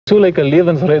So lyk 'n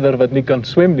lewensredder wat nie kan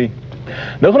swem nie.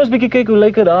 Nou gaan ons bietjie kyk hoe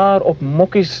lyk dit daar op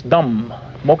Mokkiesdam.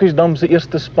 Mokkiesdam se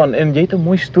eerste span en jy het 'n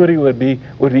mooi storie oor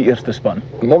die eerste span.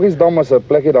 Mokkiesdam is 'n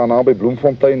plekjie daarna by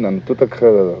Bloemfontein en toe het ek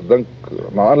gedink,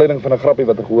 na aanleiding van 'n grappie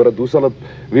wat ek gehoor het, hoe sal dit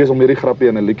wees om hierdie grappie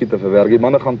in 'n liedjie te verwerk? Die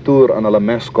manne gaan toer aan hulle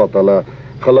mascot, hulle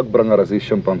gelukbringer is die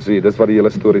chimpansee. Dis wat die hele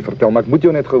storie vertel, maar ek moet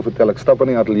jou net gou vertel, ek stap in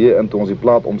die ateljee in toe ons die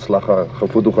plaatomslag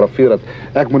gefotografeer het.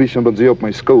 Ek moet die chimpansee op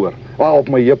my skouer, op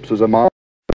my heup soos 'n ma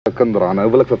kindera. Nou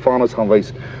wil ek vir Vanus gaan wys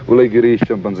hoe lyk hierdie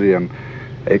chimpansee en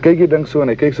hy kyk die ding so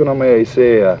en hy kyk so na my, hy sê,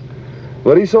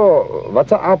 hoor hierso,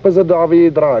 wat 'n aap is dit daar wie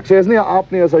jy dra? Ek sê, is nie 'n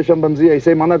aap nie, is 'n chimpansee. Hy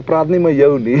sê, man, ek praat nie met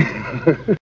jou nie.